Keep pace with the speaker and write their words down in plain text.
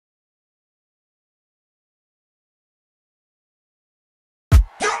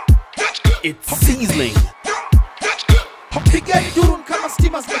It's sizzling.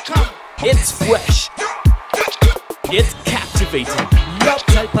 It's fresh. It's captivating.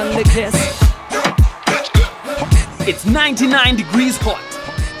 It's 99 degrees hot.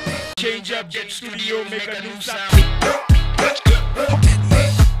 Change up, get studio, make a new sound.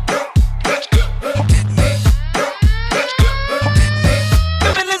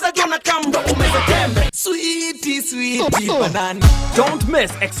 Sweetie banana. Don't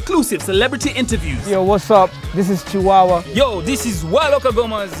miss exclusive celebrity interviews. Yo, what's up? This is Chihuahua. Yo, this is Waloka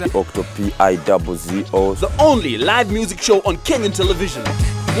Gomez. Octo-P-I-double-Z-O. The only live music show on Kenyan television.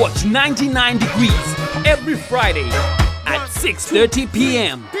 Watch 99 Degrees every Friday at 6:30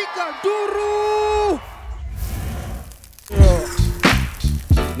 p.m.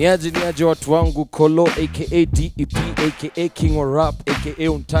 Niaje watu wangu Collo aka DEP aka King of Rap aka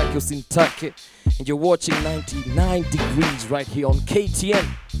Untake Usintake, and you're watching 99 Degrees right here on KTN.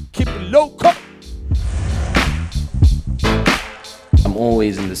 Keep it local. I'm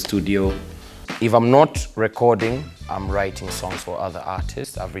always in the studio. If I'm not recording, I'm writing songs for other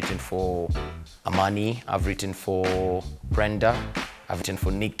artists. I've written for Amani, I've written for Brenda, I've written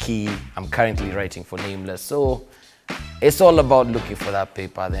for Nikki. I'm currently writing for Nameless. So it's all about looking for that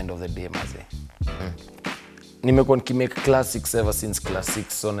paper at the end of the day, maze. Nimekuwa nikimake classics ever since class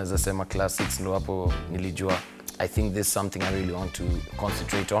 6, so naweza sema class 6 ndo hapo nilijua I think this is something I really want to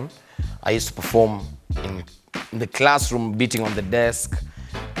concentrate on. I used to perform in the classroom, beating on the desk,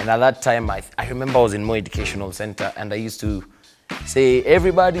 and at that time I remember I was in More Educational Center and I used to say,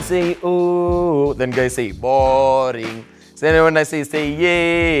 everybody say oh, then guys say boring. So then when I say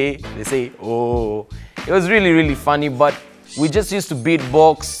yay, they say oh. It was really funny, but we just used to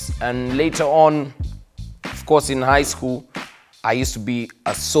beatbox, and later on, of course in high school, I used to be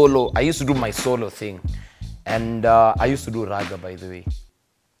a solo, I used to do my solo thing, and I used to do raga, by the way.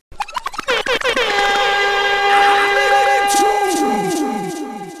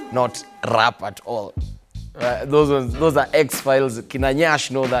 Not rap at all. Those are X-Files. Kina Nyash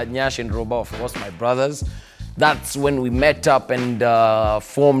know that, Nyash and Roba, of course, my brothers. That's when we met up and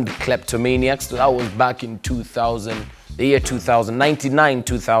formed Kleptomaniacs. That was back in 2000, the year 2000, 99,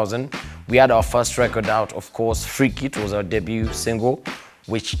 2000. We had our first record out, of course. Freak It was our debut single,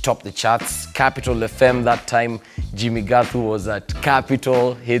 which topped the charts. Capital FM that time, Jimmy Gathu was at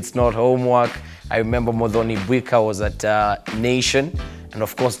Capital, Hits Not Homework. I remember Modoni Bwika was at Nation. And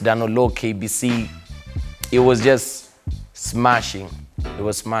of course, Danolo, KBC. It was just smashing. It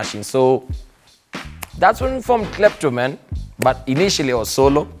was smashing. So that's when we formed Klepto, man. But initially I was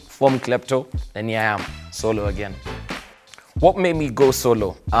solo, formed Klepto, and here I am, solo again. What made me go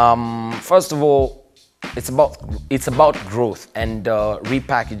solo? First of all, it's about growth and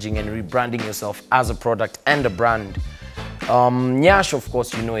repackaging and rebranding yourself as a product and a brand. Nyash, of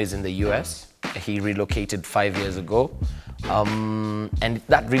course, you know, is in the US. He relocated 5 years ago. And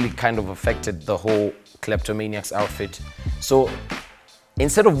that really kind of affected the whole Kleptomaniacs outfit. So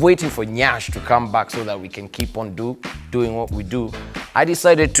instead of waiting for Nyash to come back so that we can keep on doing what we do, I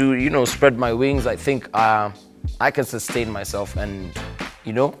decided to, you know, spread my wings. I think I can sustain myself and,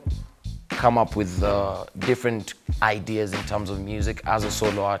 you know, come up with different ideas in terms of music as a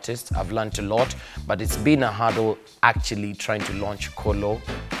solo artist. I've learned a lot, but it's been a hurdle actually trying to launch Collo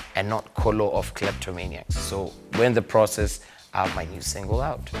and not Collo of Kleptomaniacs. So we're in the process. I have my new single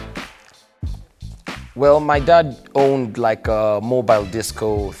out. Well, my dad owned like a mobile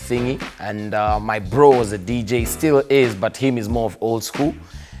disco thingy, and my bro was a DJ, still is, but him is more of old school.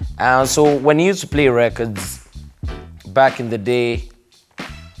 So when he used to play records back in the day,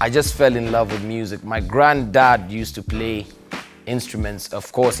 I just fell in love with music. My granddad used to play instruments,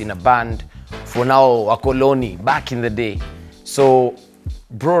 of course, in a band for now Wakoloni back in the day. So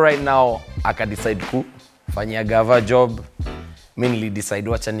bro right now akadecide kufanyia gava job. Mainly decide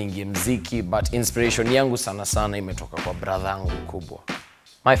wacha ningie mziki, but inspiration yangu sana sana imetoka kwa brother yangu kubwa.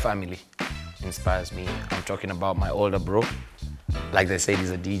 My family inspires me. I'm talking about my older bro. Like they said,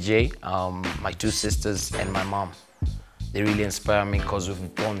 he's a DJ. My 2 sisters and my mom. They really inspire me because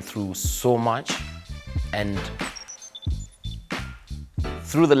we've gone through so much, and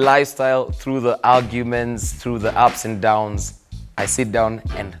through the lifestyle, through the arguments, through the ups and downs, I sit down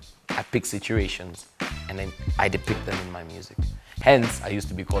and I pick situations and then I depict them in my music. Hence, I used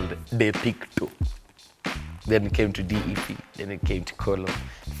to be called Depicto. Then it came to DEP, then it came to Collo.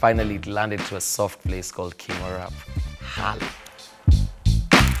 Finally, it landed to a soft place called King of Rap. Hali.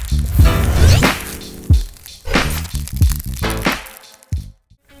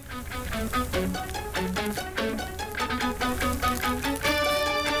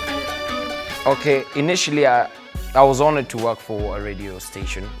 Okay, initially I was honored to work for a radio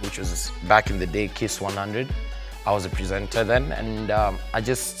station, which was back in the day, Kiss 100. I was a presenter then, and I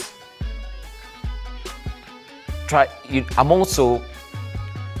just I'm also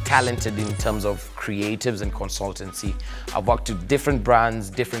talented in terms of creatives and consultancy. I've worked with different brands,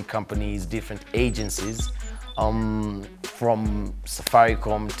 different companies, different agencies, from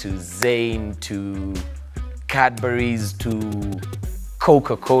Safaricom to Zain to Cadbury's to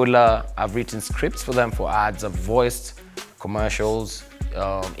Coca-Cola. I've written scripts for them for ads. I've voiced commercials,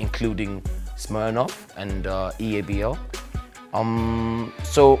 including Smirnoff and EABL.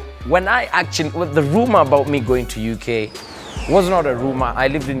 So when the rumor about me going to UK was not a rumor. I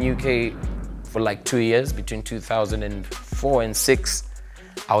lived in UK for like 2 years, between 2004 and 6.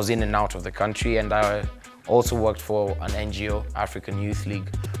 I was in and out of the country, and I also worked for an NGO, African Youth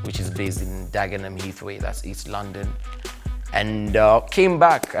League, which is based in Dagenham Heathway, that's East London. And came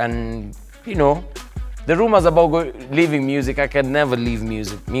back, and you know, the rumors about leaving music, I can never leave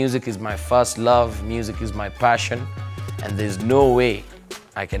music. Music is my first love, music is my passion, and there's no way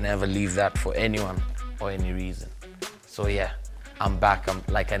I can ever leave that for anyone or any reason. So yeah, I'm back, I'm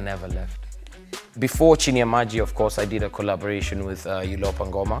like I never left. Before Chini ya Maji, of course, I did a collaboration with Yulopa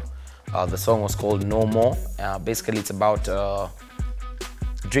Ngoma. The song was called No More. Basically, it's about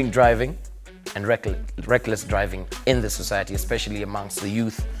drink driving and reckless driving in the society, especially amongst the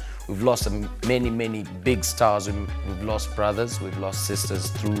youth. We've lost many big stars. We've lost brothers, we've lost sisters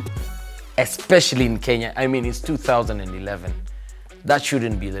through, especially in Kenya. I mean, it's 2011. That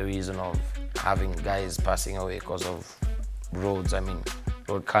shouldn't be the reason of having guys passing away because of roads, I mean,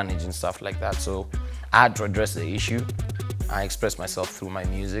 road carnage and stuff like that. So I had to address the issue. I express myself through my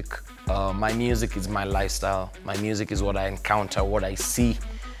music. My music is my lifestyle. My music is what I encounter, what I see,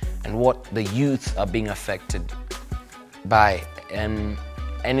 and what the youth are being affected by. And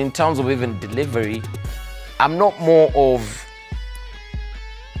in terms of even delivery, I'm not more of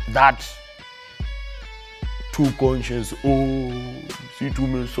that too conscious, oh, si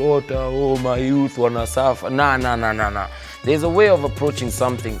tumesota, oh, my youth wanna suffer. Nah. There's a way of approaching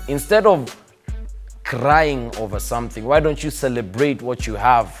something. Instead of crying over something, why don't you celebrate what you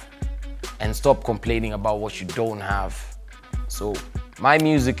have and stop complaining about what you don't have? So my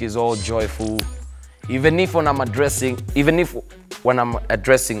music is all joyful. Even if when I'm addressing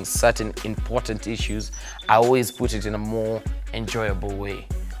certain important issues, I always put it in a more enjoyable way.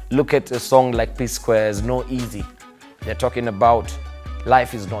 Look at a song like P Square's No Easy. They're talking about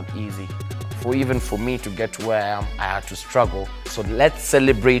life is not easy. Even for me to get to where I am, I had to struggle. So let's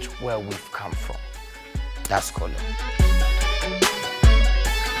celebrate where we've come from. That's Collo.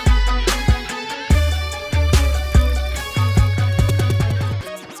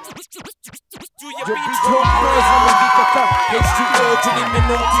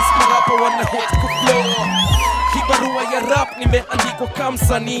 Kibarua ya rap nimeandikwa kama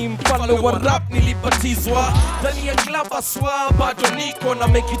msanii, mfalme wa rap nilibatizwa ndani ya club aswa, bado niko na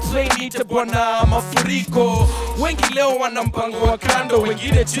make it rain, ite bwana mafuriko. Wengi leo wana mpango wa kando,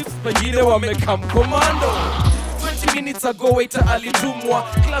 wengine chips, wengine wamekam komando. 20 minutes ago waiter alitumwa,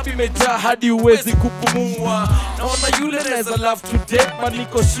 club imejaa hadi uwezi kupumua. Naona yule neza love to date, but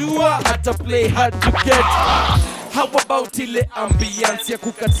niko sure hata play hard to get. How about ile ambiance ya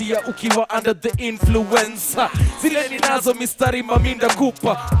kukatia ukiwa under the influence? Zile ninazo mistari maminda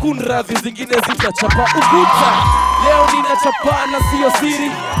kupa, kunradhi zingine zitachapa ukuta. Leo ninachapa na sio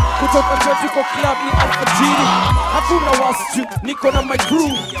siri, kutoka kwetu kwa club ni alfajiri. Hakuna wasju, niko na my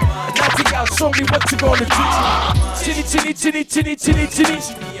crew. Nothing else, show me what you gonna do. Chini chini chini chini chini chini.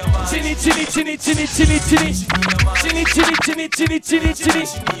 Chini chini chini chini chini chini. Chini chini chini chini chini chini.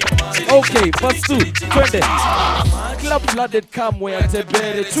 Okay, bust two, twende. Club flooded kamwe ya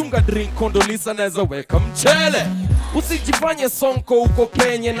tebere. Chunga drink kondolisa naeza weka mchele. Usijifanye sonko uko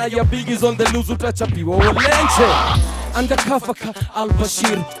penye, na ya biggies on the loose utachapiwa olenche. Undercover ka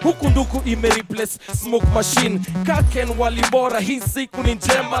Al-Bashir, huku nduku ime-replace smoke machine. Kaken walibora, hii siku ni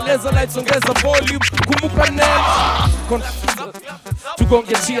njema. Leza lights ongeza volume, kumbuka nema.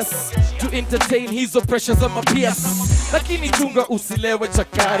 Tugonge cheers, to entertain hizo pressures ama PS. Lakini chunga usilewe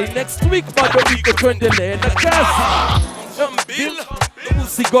chakari, next week bado iko tuendelee na kazi. Bill,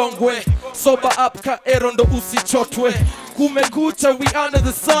 usigongwe, sober up ka erondo usichotwe. Kumekucha, we under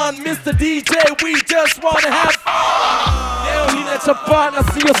the sun, Mr. DJ, we just wanna have fun. Leo ninachapana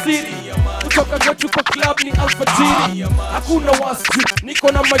sio siri, kutoka kwetu kwa club ni alfajiri. Hakuna wasju,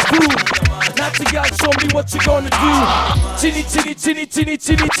 niko na my crew. Natty girl, show me what you gonna do. Chini, chini, chini, chini,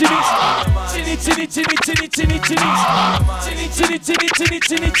 chini, chini. Chini, chini, chini, chini, chini, chini. Chini, chini, chini, chini,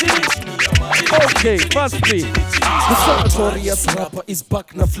 chini, chini. Okay, must be. The notorious rapper is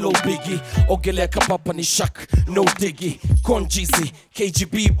back na flow biggie. Ogelea kapapa ni Shaq, no diggy. Konjizi,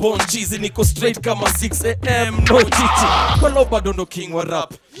 KGB, Bon Jeezy. Niko straight kama 6 AM, no chichi. Collo bado no king wa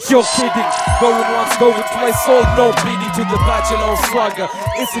rap. You're kidding, going once, going twice, soul, no bleeding to the bachelor of swagger.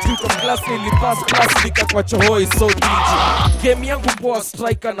 Institute of class, nearly past class, nika kwa chohoi, so DJ. Game yangu poa,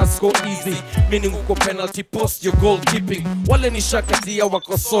 striker na score easy. Meaning uko penalty post, your goalkeeping. Wale ni shakatia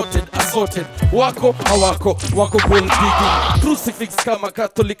wako sorted, assorted. Wako, hawako, wako goal digging. Crucifix kama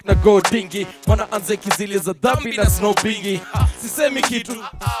Catholic na go dingy. Wana anze kizili za dhambi na snow bingy. Sisemi kitu,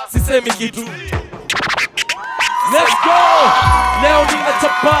 sisemi kitu. Let's go! Leo nina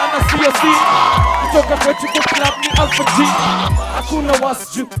chapana COC. Kutoka kwetu kwa club ni Alpha G. Hakuna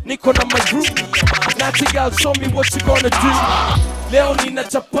wasju, niko na my group. Natty girl, show me what you gonna do. Leo nina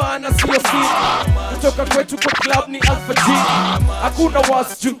chapana COC. Kutoka kwetu kwa club ni Alpha G. Hakuna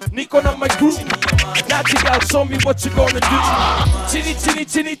wasju, niko na my group. Natty girl, show me what you gonna do. Chini, chini,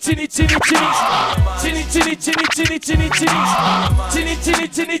 chini, chini, chini, chini. Chini, chini, chini, chini, chini, chini. Chini, chini,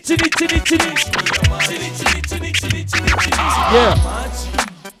 chini, chini, chini, chini. Chini, chini, chini, chini, chini, chini. Yeah.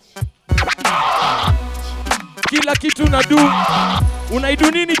 Kila kitu unadu.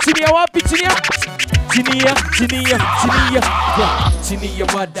 Unaidu nini chini ya wapi? Chini ya? Chini ya, chini ya, chini ya. Yeah. Chini ya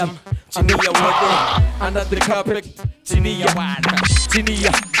madam. Chini ya wade. Under the carpet. Chini ya wada. Chini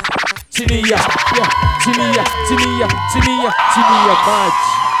ya. Chini ya. Yeah. Chini ya, chini ya, chini ya, chini ya maji.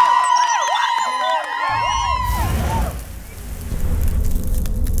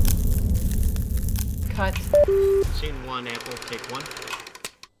 Cut. Scene 1, Apple, take 1.